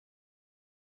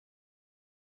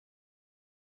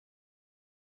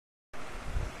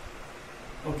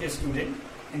Okay student,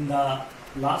 in the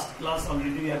last class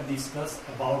already we have discussed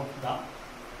about the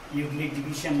Euclid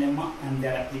division lemma and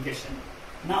their application.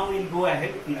 Now we will go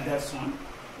ahead with this one.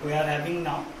 We are having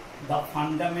now the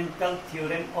fundamental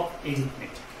theorem of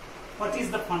arithmetic. What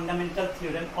is the fundamental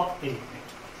theorem of arithmetic?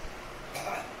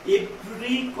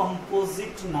 Every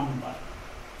composite number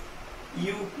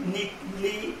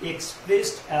uniquely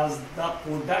expressed as the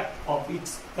product of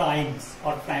its primes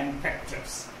or prime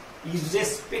factors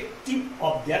irrespective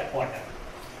of their order.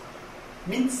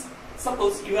 Means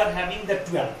suppose you are having the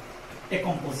 12, a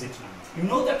composite number. You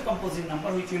know that composite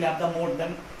number which will have the more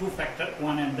than two factor,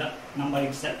 one and the number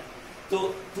itself.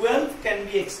 So 12 can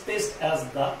be expressed as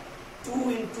the 2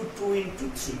 into 2 into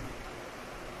 3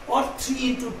 or 3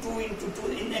 into 2 into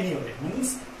 2 in any order.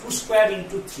 Means 2 square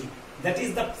into 3. That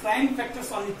is the prime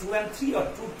factors only 2 and 3 or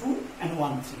 2, 2 and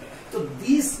 1, 3. So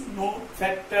this known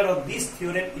factor or this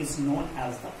theorem is known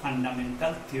as the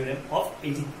fundamental theorem of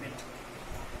arithmetic.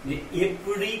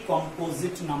 Every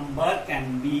composite number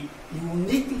can be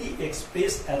uniquely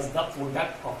expressed as the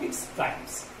product of its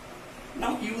primes.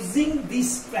 Now using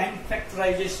this prime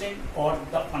factorization or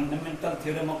the fundamental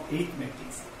theorem of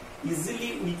arithmetic,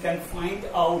 easily we can find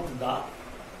out the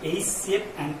HCF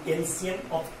and LCM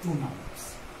of two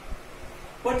numbers.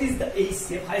 What is the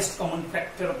HCF, highest common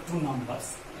factor of two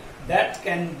numbers? That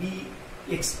can be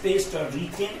expressed or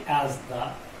written as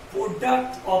the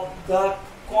product of the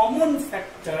common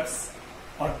factors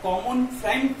or common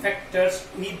prime factors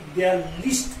with their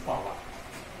least power.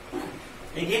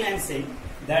 Again I am saying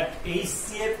that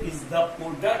HCF is the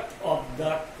product of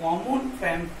the common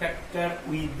prime factor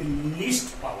with the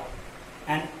least power,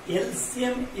 and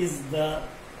LCM is the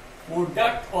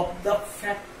product of the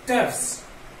factors,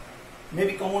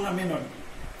 maybe common or may not be,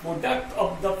 product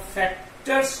of the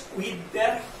factors with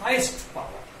their highest power.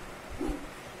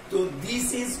 So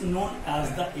this is known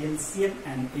as the LCM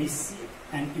and HCF,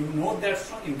 and you know that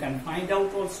one, you can find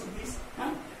out also this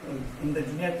in the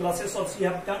junior classes also you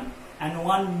have done. And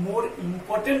one more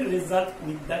important result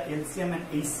with the LCM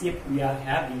and HCF we are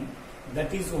having,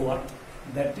 that is what?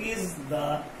 That is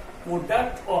the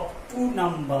product of two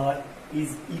number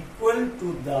is equal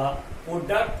to the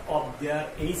product of their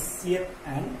HCF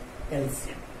and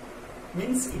LCM.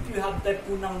 Means if you have the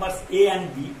two numbers A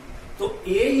and B, so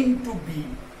A into B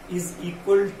is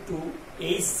equal to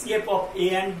HCF of A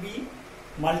and B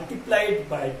multiplied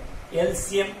by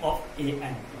LCM of A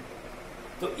and B.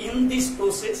 So in this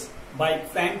process, by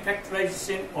prime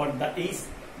factorization or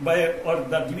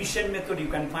the division method, you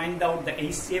can find out the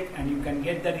HCF and you can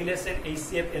get the relation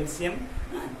HCF LCM,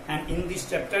 and in this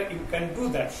chapter you can do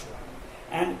that.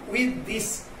 And with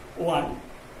this one,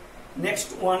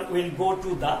 next one will go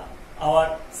to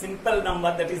our simple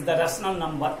number, that is the rational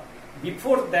number.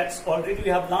 Before that, already we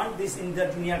have learned this in the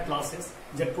junior classes,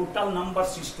 the total number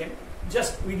system.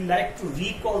 Just we like to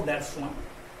recall that one.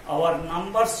 Our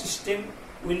number system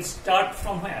will start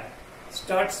from where?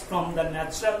 Starts from the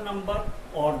natural number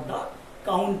or the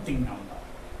counting number.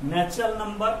 Natural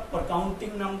number or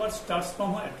counting number starts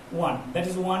from where? 1. That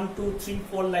is 1, 2, 3,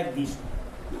 4 like this.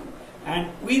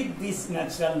 And with this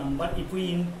natural number, if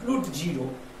we include 0,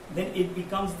 then it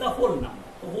becomes the whole number.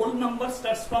 The whole number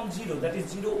starts from 0, that is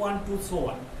 0, 1, 2, so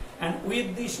on. And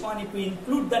with this one, if we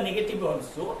include the negative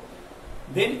also,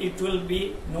 then it will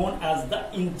be known as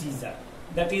the integer.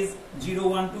 That is 0,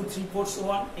 1, 2, 3, 4,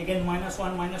 so on. Again minus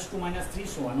 1, minus 2, minus 3,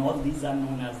 so on. All these are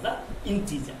known as the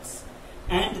integers.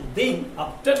 And then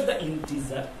after the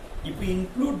integer, if we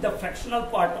include the fractional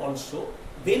part also,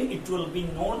 then it will be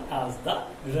known as the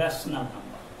rational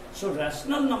number. So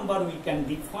rational number we can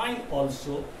define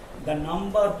also the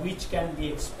number which can be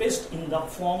expressed in the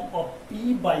form of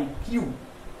P by Q,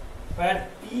 where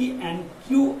P and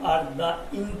Q are the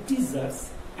integers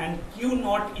and Q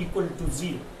not equal to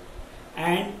 0,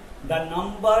 and the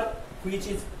number which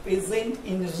is present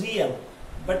in real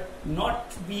but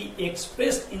not be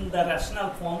expressed in the rational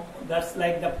form, that's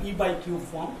like the P by Q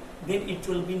form, then it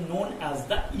will be known as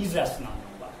the irrational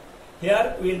number.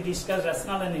 Here we will discuss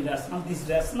rational and irrational. This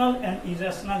rational and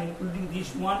irrational, including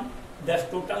this one, the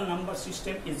total number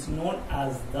system is known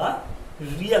as the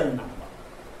real number.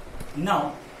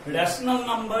 Now, rational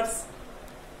numbers,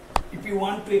 if you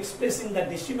want to express in the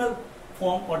decimal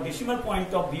form or decimal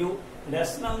point of view,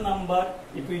 rational number,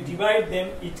 if we divide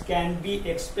them, it can be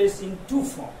expressed in two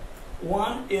forms.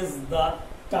 One is the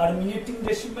terminating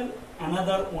decimal,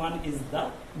 another one is the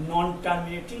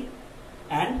non-terminating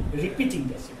and repeating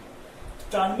decimal.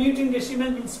 Terminating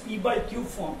decimal means P by Q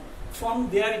form. From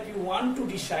there, if you want to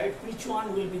decide which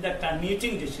one will be the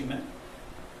terminating decimal,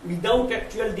 without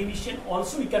actual division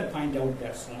also we can find out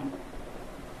that one.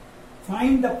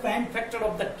 Find the prime factor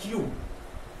of the Q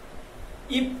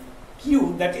if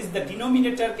q, that is the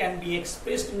denominator, can be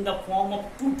expressed in the form of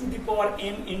 2 to the power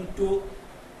m into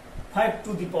 5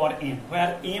 to the power n,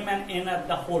 where m and n are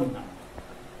the whole number,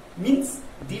 means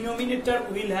denominator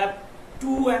will have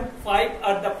 2 and 5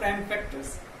 are the prime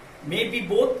factors, maybe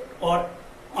both or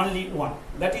only one.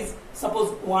 That is,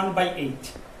 suppose 1 by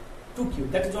 8,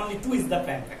 2q, that is only 2 is the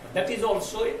prime factor. That is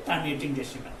also a terminating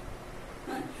decimal.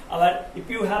 Or if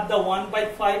you have the 1 by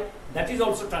 5, that is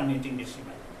also terminating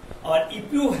decimal. Or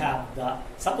if you have the,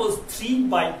 suppose 3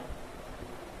 by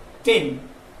 10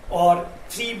 or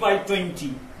 3 by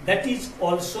 20, that is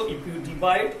also, if you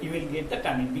divide, you will get the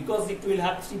terminating, because it will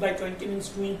have 3 by 20 means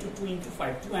 2 into 2 into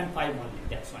 5, 2 and 5 only,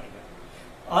 that's why.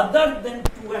 Other than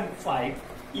 2 and 5,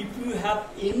 if you have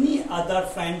any other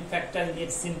prime factor in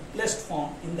its simplest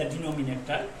form in the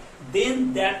denominator,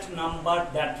 then that number,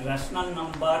 that rational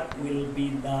number, will be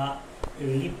the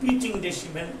repeating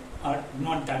decimal or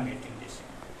non-terminating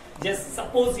decimal. Just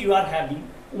suppose you are having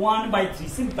 1 by 3,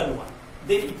 simple one.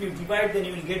 Then if you divide, then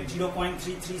you will get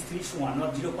 0.3331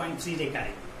 or 0.3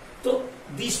 recurring. So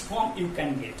this form you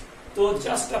can get. So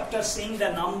just after seeing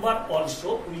the number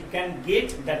also, we can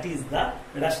get that is the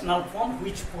rational form,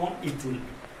 which form it will be.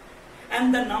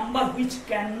 And the number which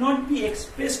cannot be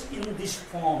expressed in this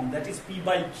form, that is p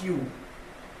by q,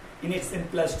 in its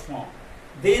simplest form,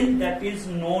 then that is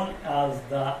known as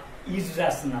the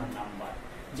irrational number.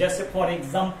 Just for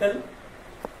example,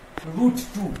 root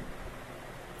 2,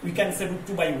 we can say root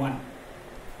 2 by 1.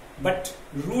 But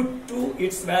root 2,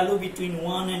 its value between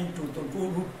 1 and 2. So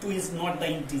root 2 is not the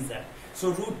integer. So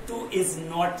root 2 is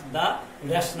not the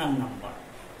rational number.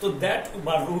 So that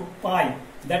root pi,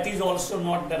 that is also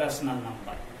not the rational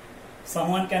number.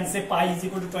 Someone can say pi is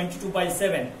equal to 22 by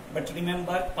 7. But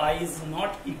remember, pi is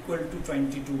not equal to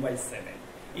 22 by 7.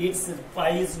 Its pi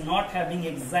is not having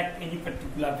exact any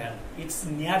particular value. Its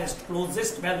nearest,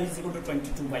 closest value is equal to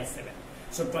 22 by 7.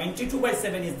 So 22 by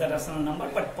 7 is the rational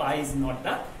number, but pi is not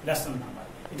the rational number.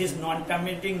 It is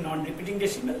non-terminating, non-repeating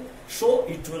decimal, so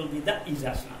it will be the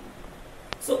irrational.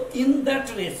 So in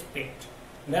that respect,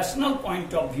 rational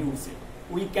point of view,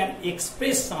 we can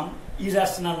express some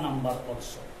irrational number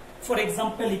also. For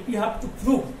example, if you have to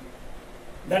prove,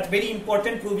 that very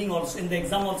important proving also, in the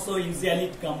exam also usually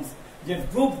it comes, just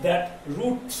prove that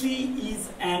root 3 is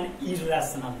an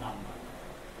irrational number.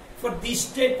 For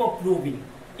this type of proving,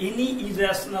 any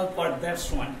irrational part,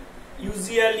 that's one.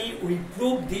 Usually we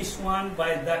prove this one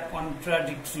by the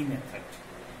contradictory method.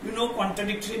 You know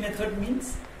contradictory method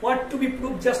means what to be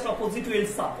proved, just opposite will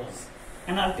suppose.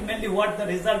 And ultimately what the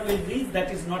result will be,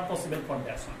 that is not possible for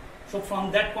that one. So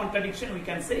from that contradiction we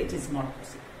can say it is not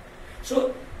possible.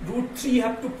 So root 3 you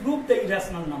have to prove the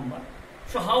irrational number.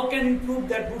 So how can you prove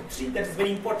that root 3? That is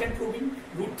very important proving.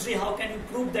 Root 3, how can you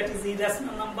prove that is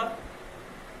irrational number?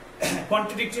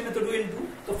 Contradictory method will do.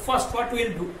 So first what we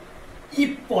will do,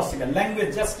 if possible,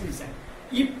 language just listen,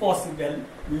 if possible,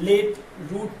 let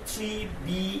root 3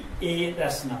 be a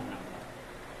rational number.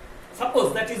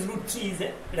 Suppose that is root 3 is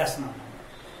a rational number.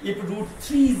 If root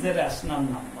 3 is a rational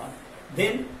number,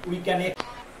 then we can,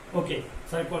 okay,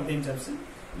 sorry for the interruption.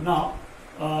 Now,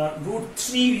 root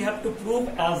 3 we have to prove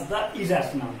as the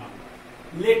irrational number.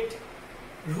 Let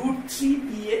root 3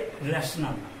 be a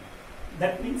rational number.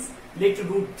 That means let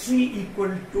root 3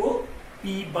 equal to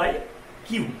p by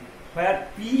q, where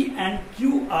p and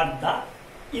q are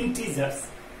the integers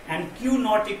and q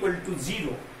not equal to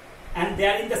 0, and they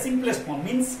are in the simplest form,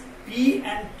 means p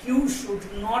and q should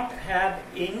not have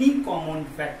any common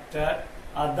factor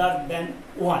other than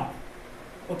 1.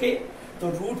 Okay, so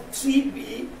root 3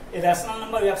 be a rational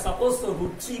number, we have supposed, so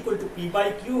root 3 equal to p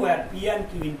by q, where p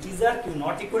and q integer, q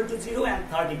not equal to 0, and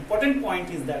third important point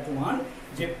is that one,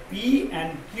 that p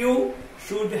and q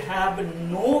should have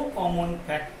no common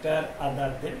factor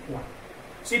other than 1.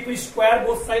 So if we square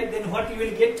both sides, then what you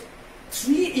will get?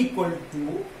 3 equal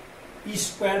to p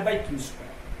square by q square,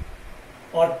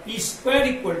 or p square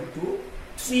equal to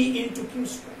 3 into q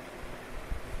square.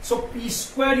 So p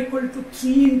square equal to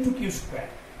 3 into q square.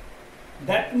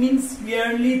 That means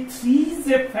clearly 3 is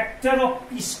a factor of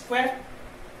p square.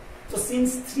 So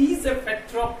since 3 is a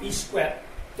factor of p square,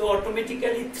 so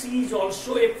automatically 3 is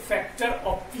also a factor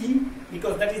of p,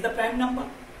 because that is the prime number.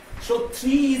 So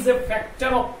 3 is a factor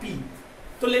of p.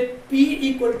 So let p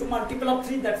equal to multiple of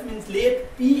 3, that means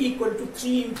let p equal to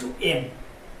 3 into m.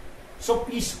 So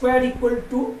p square equal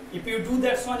to, if you do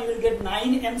that one, you will get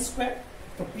 9m square.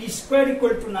 So p square equal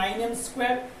to 9m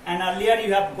square, and earlier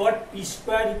you have got p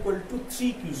square equal to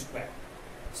 3q square.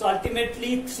 So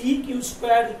ultimately 3q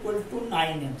square equal to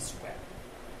 9m square.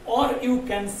 Or you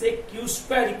can say q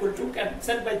square equal to,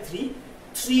 cancel by 3,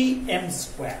 3m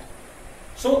square.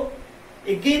 So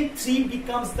again 3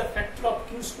 becomes the factor of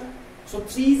q square. So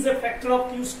 3 is a factor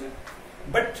of q square,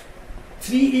 but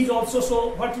 3 is also,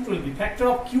 so what it will be? Factor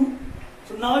of q.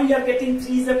 So now you are getting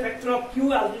 3 is a factor of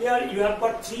q, earlier you have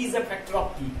got 3 is a factor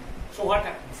of p. So what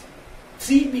happens?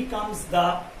 3 becomes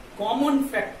the common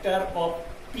factor of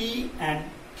p and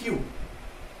q.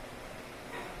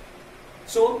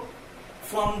 So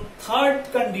from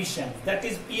third condition, that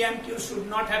is p and q should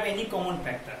not have any common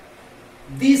factor,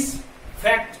 this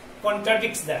fact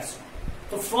contradicts that one.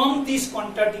 So from this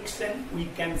contradiction we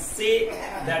can say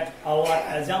that our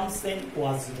assumption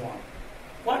was wrong.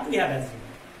 What we have assumed?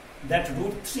 That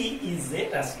root 3 is a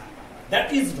rational number.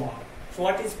 That is wrong. So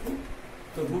what is proved?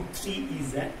 So root 3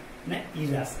 is an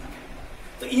irrational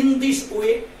number. So in this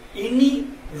way, any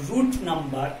root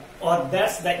number, or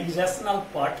that's the irrational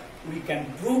part, we can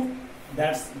prove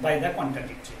that's by the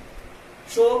contradiction.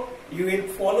 So you will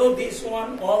follow this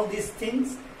one, all these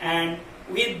things, and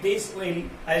with this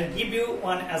I'll give you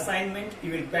one assignment.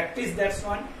 You will practice that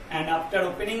one, and after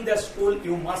opening the school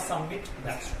you must submit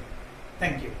that one.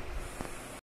 Thank you.